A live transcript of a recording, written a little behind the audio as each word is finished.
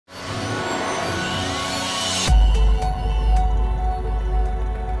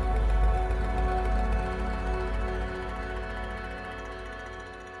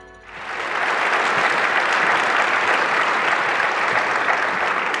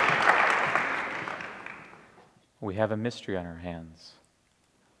We have a mystery on our hands,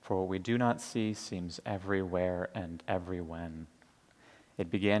 for what we do not see seems everywhere and every when.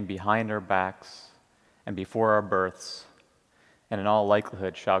 It began behind our backs and before our births, and in all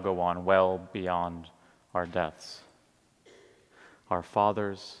likelihood shall go on well beyond our deaths. Our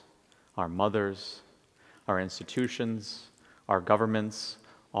fathers, our mothers, our institutions, our governments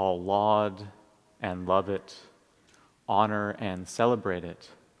all laud and love it, honor and celebrate it.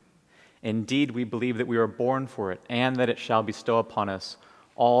 Indeed, we believe that we are born for it, and that it shall bestow upon us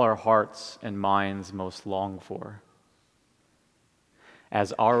all our hearts and minds most long for.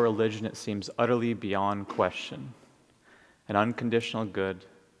 As our religion, it seems utterly beyond question, an unconditional good,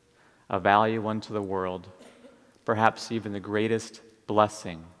 a value unto the world, perhaps even the greatest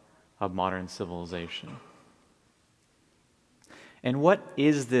blessing of modern civilization. And what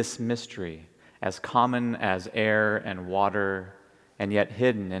is this mystery, as common as air and water, and yet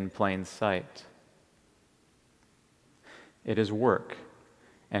hidden in plain sight? It is work,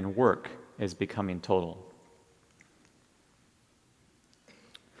 and work is becoming total.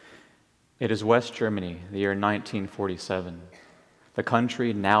 It is West Germany, the year 1947. The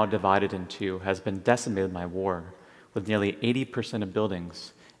country, now divided in two, has been decimated by war, with nearly 80% of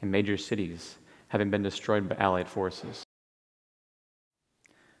buildings in major cities having been destroyed by Allied forces.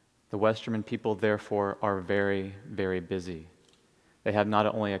 The West German people, therefore, are very, very busy. They have not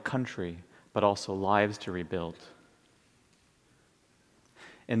only a country, but also lives to rebuild.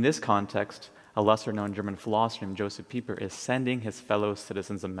 In this context, a lesser-known German philosopher named Joseph Pieper is sending his fellow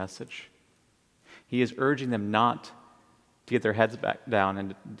citizens a message. He is urging them not to get their heads back down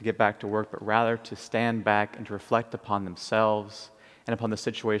and to get back to work, but rather to stand back and to reflect upon themselves and upon the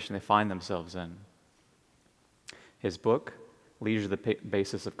situation they find themselves in. His book, Leisure, the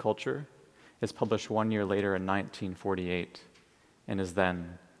Basis of Culture, is published 1 year later in 1948 and is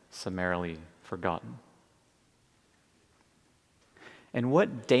then summarily forgotten. And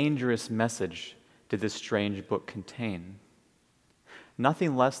what dangerous message did this strange book contain?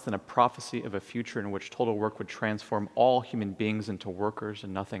 Nothing less than a prophecy of a future in which total work would transform all human beings into workers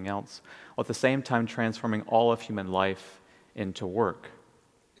and nothing else, while at the same time transforming all of human life into work.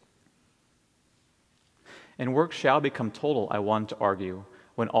 And work shall become total, I want to argue,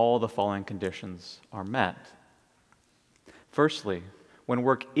 when all the following conditions are met. Firstly, when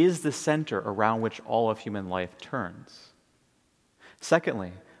work is the center around which all of human life turns.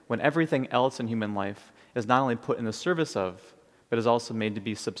 Secondly, when everything else in human life is not only put in the service of, but is also made to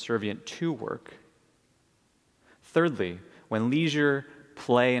be subservient to work. Thirdly, when leisure,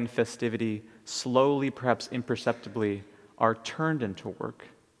 play, and festivity slowly, perhaps imperceptibly, are turned into work.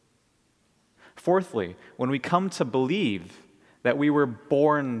 Fourthly, when we come to believe that we were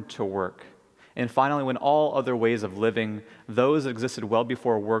born to work. And finally, when all other ways of living, those that existed well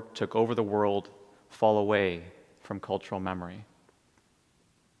before work took over the world, fall away from cultural memory.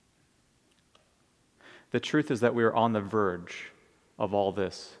 The truth is that we are on the verge of all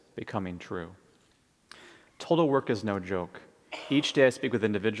this becoming true. Total work is no joke. Each day I speak with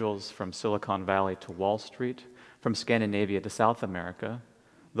individuals from Silicon Valley to Wall Street, from Scandinavia to South America,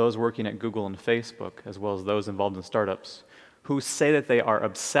 those working at Google and Facebook, as well as those involved in startups, who say that they are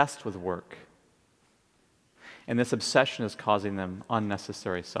obsessed with work. And this obsession is causing them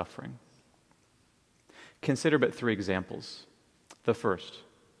unnecessary suffering. Consider but 3 examples. The first,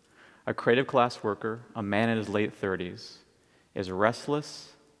 a creative class worker, a man in his late 30s, is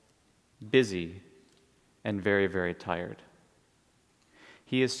restless, busy, and very, very tired.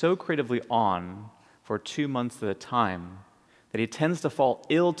 He is so creatively on for 2 months at a time that he tends to fall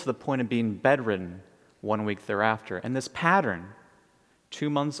ill to the point of being bedridden 1 week thereafter. And this pattern, 2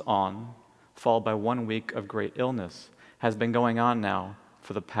 months on, followed by 1 week of great illness, has been going on now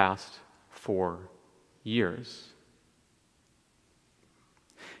for the past 4 years.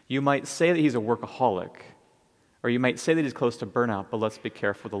 You might say that he's a workaholic, or you might say that he's close to burnout, but let's be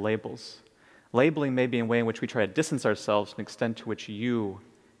careful with the labels. Labeling may be a way in which we try to distance ourselves from the extent to which you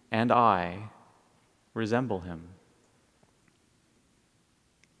and I resemble him.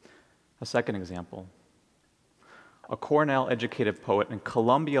 A second example. A Cornell-educated poet and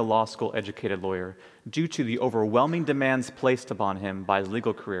Columbia Law School-educated lawyer, due to the overwhelming demands placed upon him by his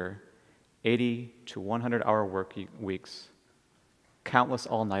legal career, 80 to 100-hour work weeks, countless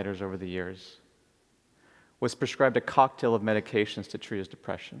all-nighters over the years, was prescribed a cocktail of medications to treat his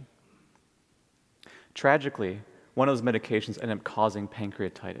depression. Tragically, one of those medications ended up causing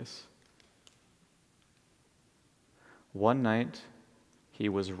pancreatitis. One night, he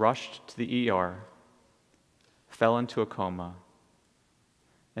was rushed to the ER, fell into a coma,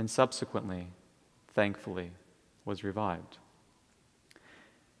 and subsequently, thankfully, was revived.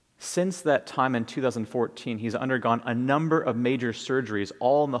 Since that time in 2014, he's undergone a number of major surgeries,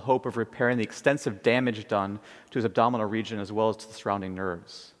 all in the hope of repairing the extensive damage done to his abdominal region as well as to the surrounding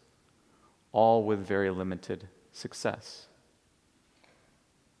nerves, all with very limited success.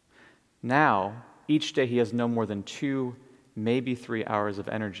 Now, each day he has no more than 2, maybe 3 hours of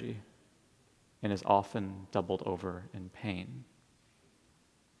energy and is often doubled over in pain.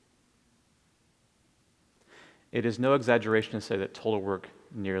 It is no exaggeration to say that total work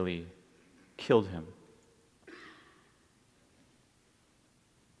nearly killed him.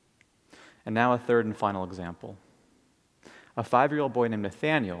 And now a third and final example. A 5-year-old boy named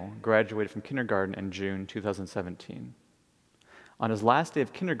Nathaniel graduated from kindergarten in June 2017. On his last day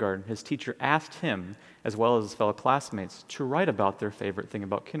of kindergarten, his teacher asked him, as well as his fellow classmates, to write about their favorite thing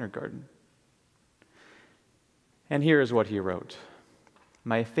about kindergarten. And here is what he wrote.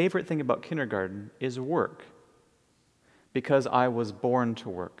 "My favorite thing about kindergarten is work, because I was born to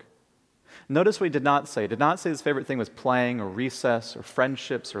work." Notice what he did not say. He did not say his favorite thing was playing or recess or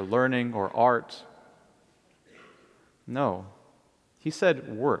friendships or learning or art. No, he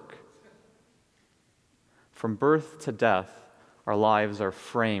said work. From birth to death, our lives are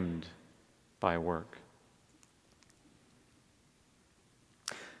framed by work.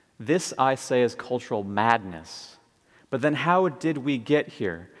 This, I say, is cultural madness. But then how did we get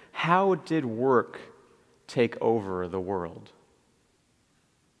here? How did work take over the world?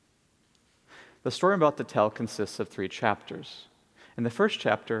 The story I'm about to tell consists of 3 chapters. In the first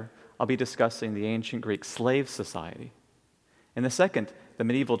chapter, I'll be discussing the ancient Greek slave society. In the second, the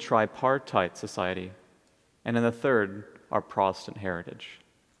medieval tripartite society. And in the third, our Protestant heritage.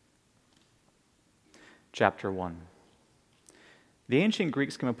 Chapter 1. The ancient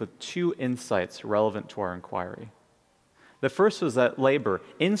Greeks came up with 2 insights relevant to our inquiry. The first was that labor,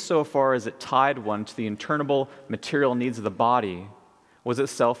 insofar as it tied one to the internal material needs of the body, was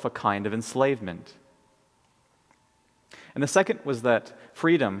itself a kind of enslavement. And the second was that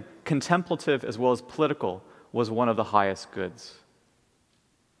freedom, contemplative as well as political, was one of the highest goods.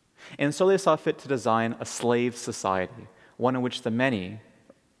 And so they saw fit to design a slave society, one in which the many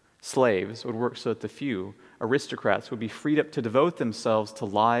slaves would work so that the few aristocrats would be freed up to devote themselves to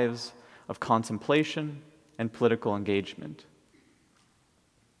lives of contemplation and political engagement.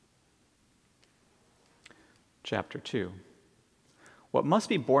 Chapter 2. What must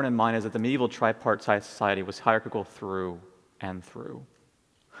be borne in mind is that the medieval tripartite society was hierarchical through and through.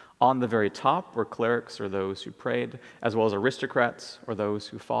 On the very top were clerics, or those who prayed, as well as aristocrats, or those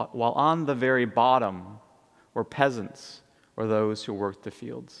who fought, while on the very bottom were peasants, or those who worked the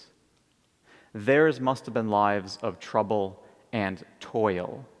fields. Theirs must have been lives of trouble and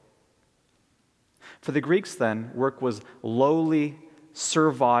toil. For the Greeks, then, work was lowly,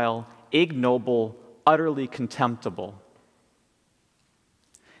 servile, ignoble, utterly contemptible.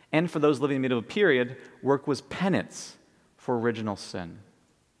 And for those living in the medieval period, work was penance for original sin.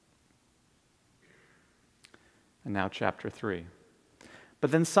 And now chapter 3.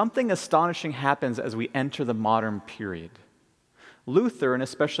 But then something astonishing happens as we enter the modern period. Luther, and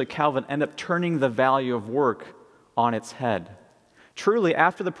especially Calvin, end up turning the value of work on its head. Truly,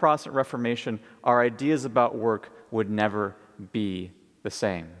 after the Protestant Reformation, our ideas about work would never be the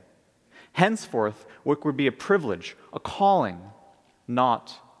same. Henceforth, work would be a privilege, a calling,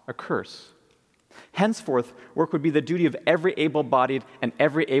 not a curse. Henceforth, work would be the duty of every able-bodied and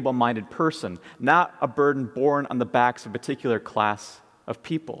every able-minded person, not a burden borne on the backs of a particular class of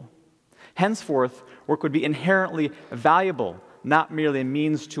people. Henceforth, work would be inherently valuable, not merely a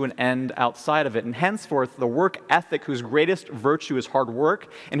means to an end outside of it. And henceforth, the work ethic whose greatest virtue is hard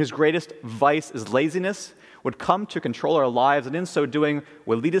work and whose greatest vice is laziness would come to control our lives, and in so doing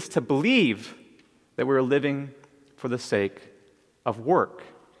would lead us to believe that we are living for the sake of work.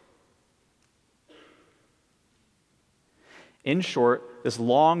 In short, this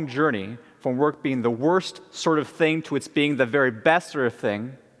long journey from work being the worst sort of thing to its being the very best sort of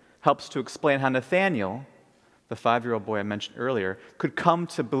thing helps to explain how Nathaniel, the 5-year-old boy I mentioned earlier, could come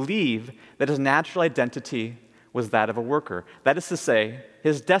to believe that his natural identity was that of a worker. That is to say,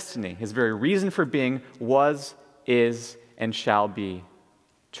 his destiny, his very reason for being was, is, and shall be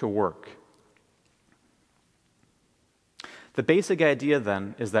to work. The basic idea,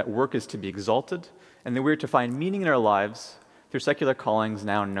 then, is that work is to be exalted and that we are to find meaning in our lives through secular callings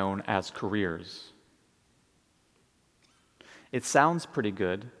now known as careers. It sounds pretty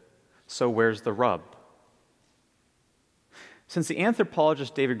good, so where's the rub? Since the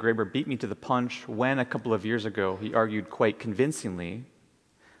anthropologist David Graeber beat me to the punch when, a couple of years ago, he argued quite convincingly,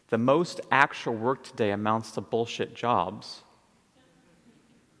 the most actual work today amounts to bullshit jobs,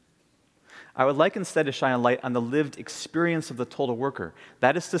 I would like instead to shine a light on the lived experience of the total worker.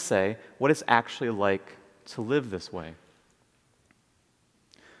 That is to say, what it's actually like to live this way.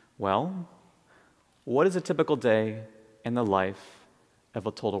 Well, what is a typical day in the life of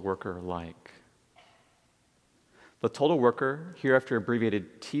a total worker like? The total worker, hereafter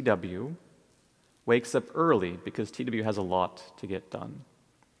abbreviated TW, wakes up early because TW has a lot to get done.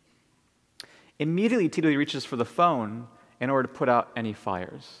 Immediately, TW reaches for the phone in order to put out any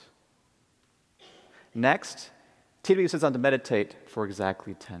fires. Next, TW sits down to meditate for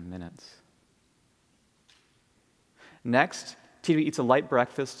exactly 10 minutes. Next, TW eats a light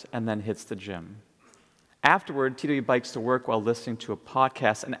breakfast and then hits the gym. Afterward, TW bikes to work while listening to a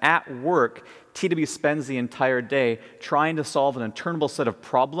podcast, and at work, TW spends the entire day trying to solve an interminable set of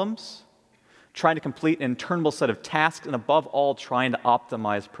problems, trying to complete an interminable set of tasks, and above all, trying to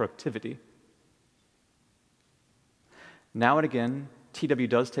optimize productivity. Now and again, TW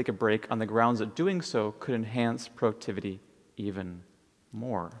does take a break on the grounds that doing so could enhance productivity even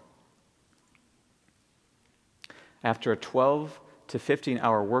more. After a 12 to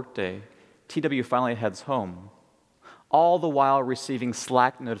 15-hour workday, TW finally heads home, all the while receiving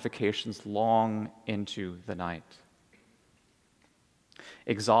Slack notifications long into the night.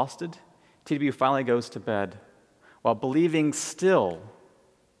 Exhausted, TW finally goes to bed, while believing still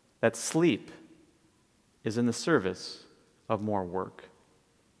that sleep is in the service of more work.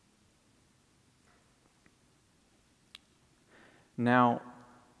 Now,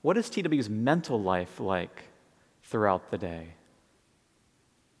 what is TW's mental life like throughout the day?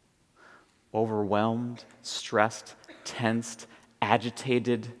 Overwhelmed, stressed, tensed,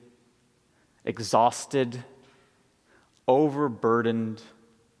 agitated, exhausted, overburdened,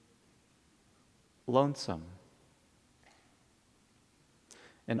 lonesome.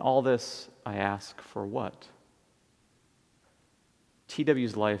 In all this, I ask for what?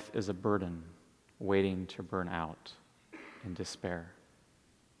 TW's life is a burden waiting to burn out in despair.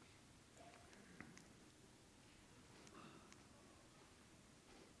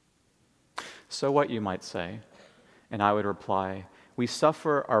 So what, you might say? And I would reply, we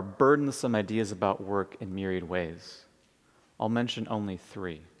suffer our burdensome ideas about work in myriad ways. I'll mention only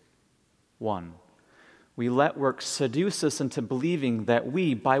 3. 1, we let work seduce us into believing that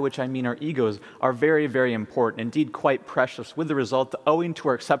we, by which I mean our egos, are very, very important, indeed quite precious, with the result that owing to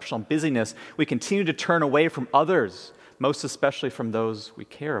our exceptional busyness, we continue to turn away from others, most especially from those we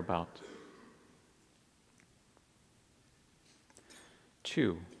care about.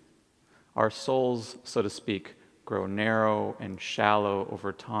 2, our souls, so to speak, grow narrow and shallow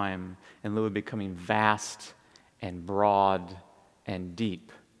over time and live becoming vast and broad and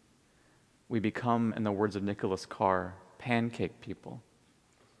deep. We become, in the words of Nicholas Carr, pancake people.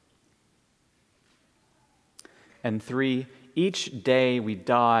 And 3, each day we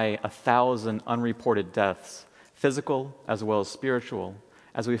die 1,000 unreported deaths, physical as well as spiritual,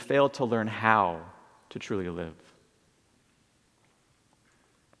 as we fail to learn how to truly live.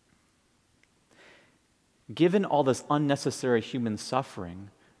 Given all this unnecessary human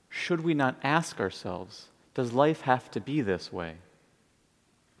suffering, should we not ask ourselves, does life have to be this way?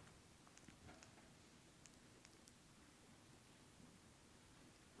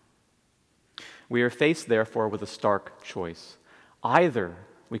 We are faced, therefore, with a stark choice. Either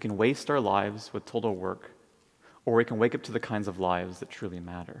we can waste our lives with total work, or we can wake up to the kinds of lives that truly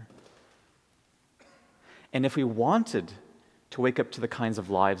matter. And if we wanted to wake up to the kinds of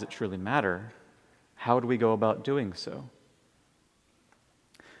lives that truly matter, how do we go about doing so?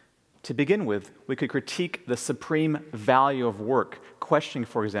 To begin with, we could critique the supreme value of work, questioning,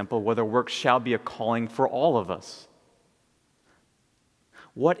 for example, whether work shall be a calling for all of us.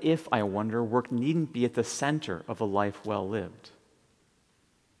 What if, I wonder, work needn't be at the center of a life well lived?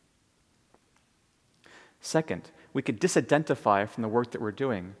 Second, we could disidentify from the work that we're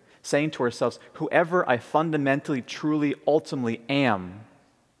doing, saying to ourselves, whoever I fundamentally, truly, ultimately am,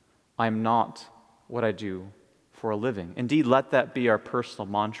 I'm not what I do for a living. Indeed, let that be our personal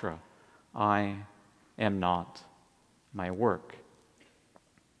mantra. I am not my work.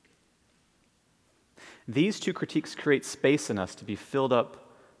 These 2 critiques create space in us to be filled up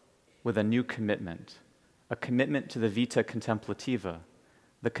with a new commitment, a commitment to the vita contemplativa,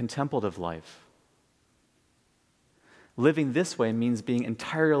 the contemplative life. Living this way means being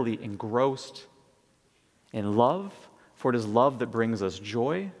entirely engrossed in love, for it is love that brings us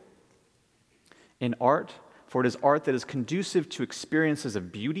joy, in art, for it is art that is conducive to experiences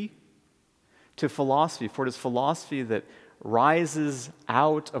of beauty, to philosophy, for it is philosophy that rises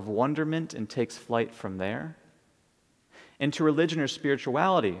out of wonderment and takes flight from there, and to religion or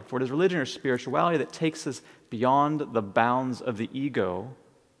spirituality, for it is religion or spirituality that takes us beyond the bounds of the ego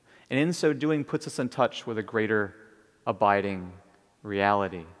and in so doing puts us in touch with a greater abiding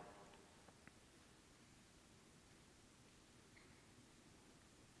reality.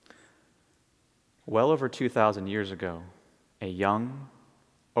 Well over 2,000 years ago, a young,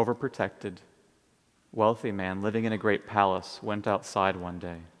 overprotected, wealthy man living in a great palace went outside one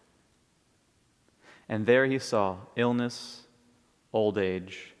day. And there he saw illness, old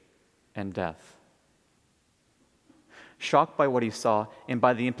age, and death. Shocked by what he saw and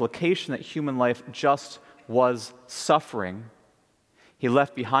by the implication that human life just was suffering, he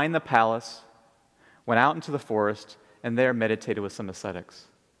left behind the palace, went out into the forest, and there meditated with some ascetics.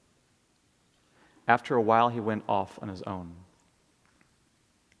 After a while, he went off on his own.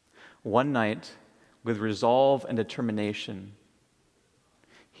 One night, with resolve and determination,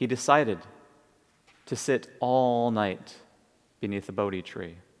 he decided to sit all night beneath a Bodhi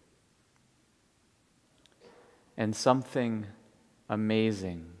tree. And something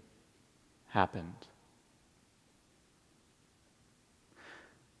amazing happened.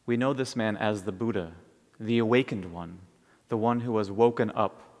 We know this man as the Buddha, the awakened one, the one who was woken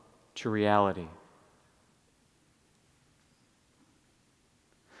up to reality.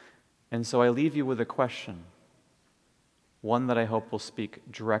 And so I leave you with a question, one that I hope will speak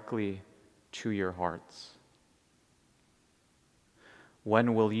directly to your hearts.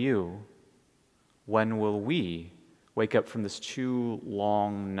 When will we wake up from this too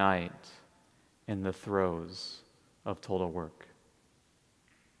long night in the throes of total work?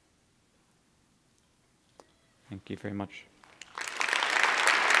 Thank you very much.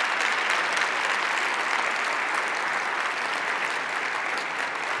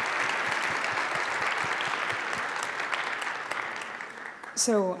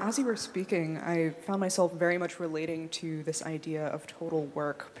 So as you were speaking, I found myself very much relating to this idea of total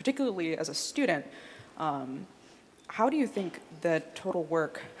work, particularly as a student. How do you think that total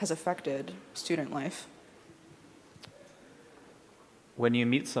work has affected student life? When you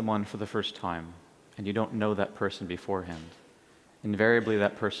meet someone for the first time and you don't know that person beforehand, invariably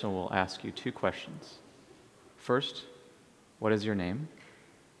that person will ask you two questions. First, what is your name?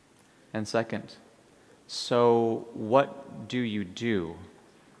 And second, so what do you do?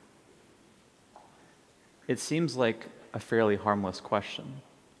 It seems like a fairly harmless question,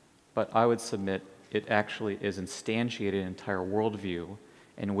 but I would submit it actually is instantiated an entire worldview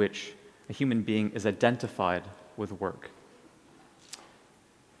in which a human being is identified with work.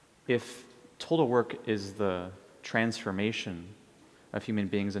 If total work is the transformation of human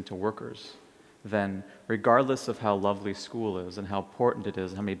beings into workers, then regardless of how lovely school is and how important it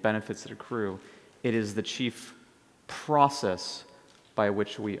is and how many benefits it accrue, it is the chief process by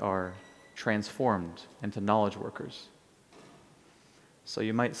which we are transformed into knowledge workers. So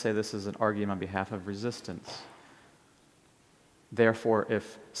you might say this is an argument on behalf of resistance. Therefore,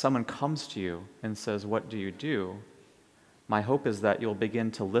 if someone comes to you and says, "What do you do?" my hope is that you'll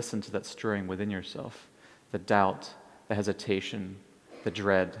begin to listen to that stirring within yourself, the doubt, the hesitation, the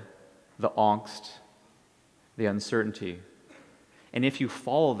dread, the angst, the uncertainty. And if you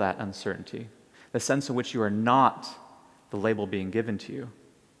follow that uncertainty, the sense in which you are not the label being given to you,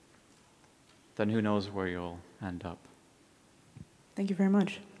 then who knows where you'll end up. Thank you very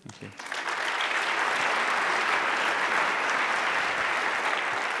much. Thank you.